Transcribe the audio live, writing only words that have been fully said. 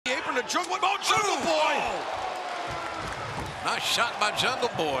to Jungle Boy. Oh, Jungle Boy! Nice shot by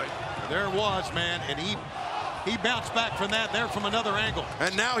Jungle Boy. There it was, man, and he bounced back from that there from another angle.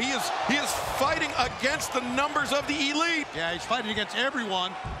 And now he is fighting against the numbers of the Elite. Yeah, he's fighting against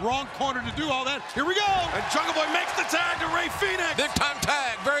everyone. Wrong corner to do all that. Here we go. And Jungle Boy makes the tag to Rey Fenix. Big time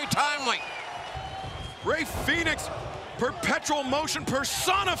tag, very timely. Rey Fenix, perpetual motion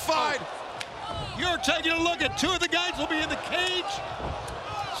personified. You're taking a look at two of the guys will be in the cage.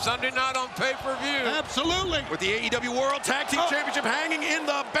 Sunday night on pay-per-view. Absolutely. With the AEW World Tag Team Championship hanging in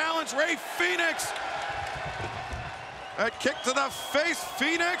the balance, Rey Fenix. A kick to the face,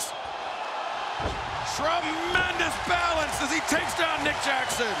 Fenix. Tremendous balance as he takes down Nick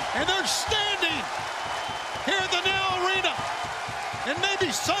Jackson. And they're standing here at the Now Arena. And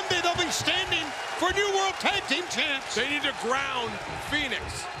maybe someday they'll be standing for new World Tag Team champs. They need to ground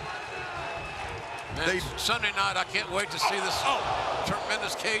Phoenix. Man, Sunday night, I can't wait to see this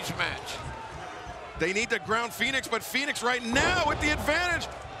tremendous cage match. They need to ground Phoenix, but Phoenix right now with the advantage.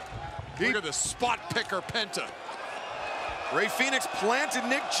 Look at the spot picker Penta. Rey Fenix planted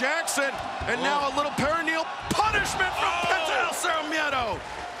Nick Jackson, and now a little perineal punishment from Penta El Sarmiento.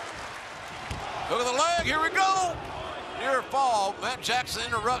 Look at the leg, here we go. Near fall, Matt Jackson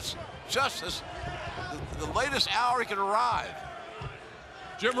interrupts justice. The latest hour he can arrive.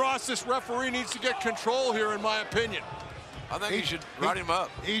 Jim Ross, this referee needs to get control here, in my opinion. I think he should write him up.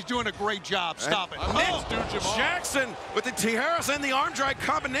 He's doing a great job. Stop it. Nick Jackson with the Tijeras and the arm drag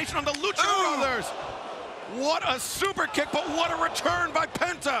combination on the Lucha Brothers. What a super kick, but what a return by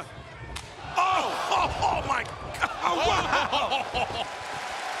Penta. Oh my God. Wow.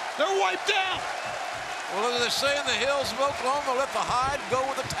 They're wiped out. Well, as they say in the hills of Oklahoma, let the hide go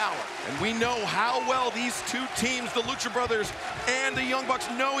with the tower. And we know how well these two teams, the Lucha Brothers and the Young Bucks,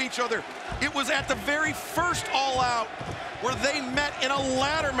 know each other. It was at the very first All Out where they met in a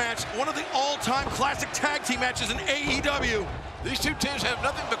ladder match, one of the all-time classic tag team matches in AEW. These two teams have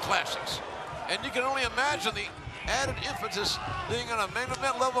nothing but classics. And you can only imagine the added emphasis being on a main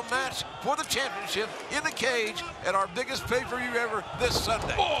event level match for the championship in the cage at our biggest pay-per-view ever this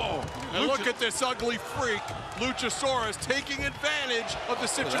Sunday. And look at this ugly freak, Luchasaurus, taking advantage of the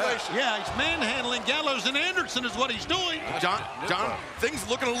situation. Yeah, he's manhandling Gallows and Anderson is what he's doing. John, things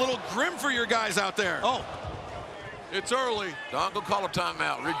looking a little grim for your guys out there. Oh. It's early. Don, go call a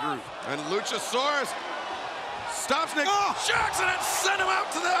timeout, regroup. And Luchasaurus stops Nick Jackson and sent him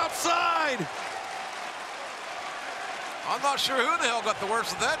out to the outside. I'm not sure who the hell got the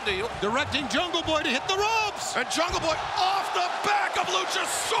worst of that deal. Directing Jungle Boy to hit the ropes. And Jungle Boy off the back of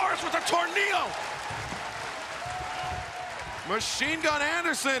Luchasaurus with a tornado. Machine Gun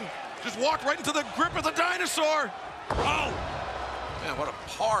Anderson just walked right into the grip of the dinosaur. Oh! Man, what a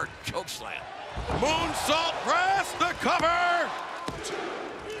hard choke slam. Moonsault press, the cover.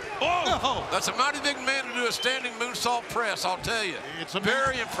 Oh! That's a mighty big man to do a standing moonsault press, I'll tell you. It's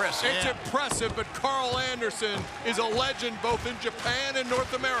very impressive. It's impressive, but Carl Anderson is a legend both in Japan and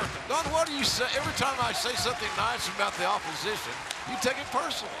North America. Don, what do you say? Every time I say something nice about the opposition, you take it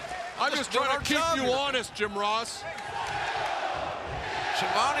personally. I'm just trying to keep you honest, Jim Ross.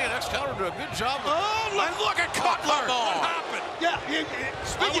 Shivani and Excalibur do a good job. And look at Cutler. What happened? Yeah,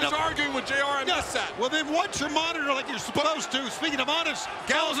 I was arguing with JR, I missed that. Well, then watch your monitor like you're supposed to. Speaking of honest.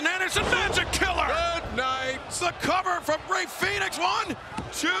 Gallows and Anderson, Magic Killer. Good night. It's the cover from Rey Fenix. 1,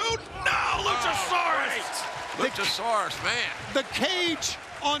 2, now Luchasaurus. Luchasaurus, man. The cage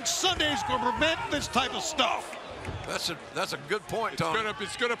on Sunday is going to prevent this type of stuff. That's a good point, Tom.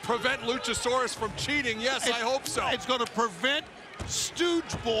 It's gonna prevent Luchasaurus from cheating. Yes, I hope so. It's going to prevent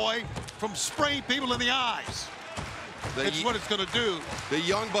Stooge Boy from spraying people in the eyes. That's what it's going to do. The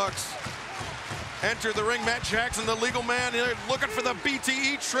Young Bucks enter the ring. Matt Jackson, the legal man, they're looking for the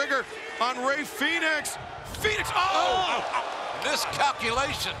BTE trigger on Rey Fenix. Fenix,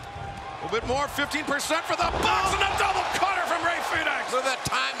 Miscalculation. A little bit more, 15% for the box, and a double cutter from Rey Fenix. Look at that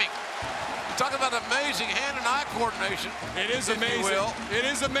timing. You're talking about amazing hand and eye coordination. It is amazing. It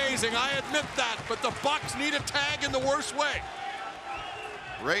is amazing. I admit that, but the Bucks need a tag in the worst way.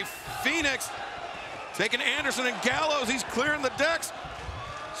 Rey Fenix taking Anderson and Gallows. He's clearing the decks.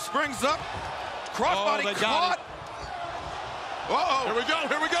 Springs up. Crossbody caught. Here we go,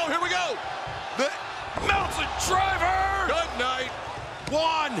 here we go, here we go. The Melton driver. Good night.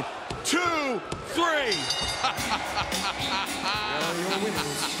 1, 2, 3.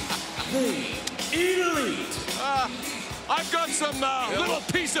 The Elite. I've got some little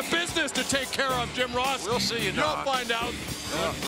piece of business to take care of, Jim Ross. We'll see you, Doc. You'll find out.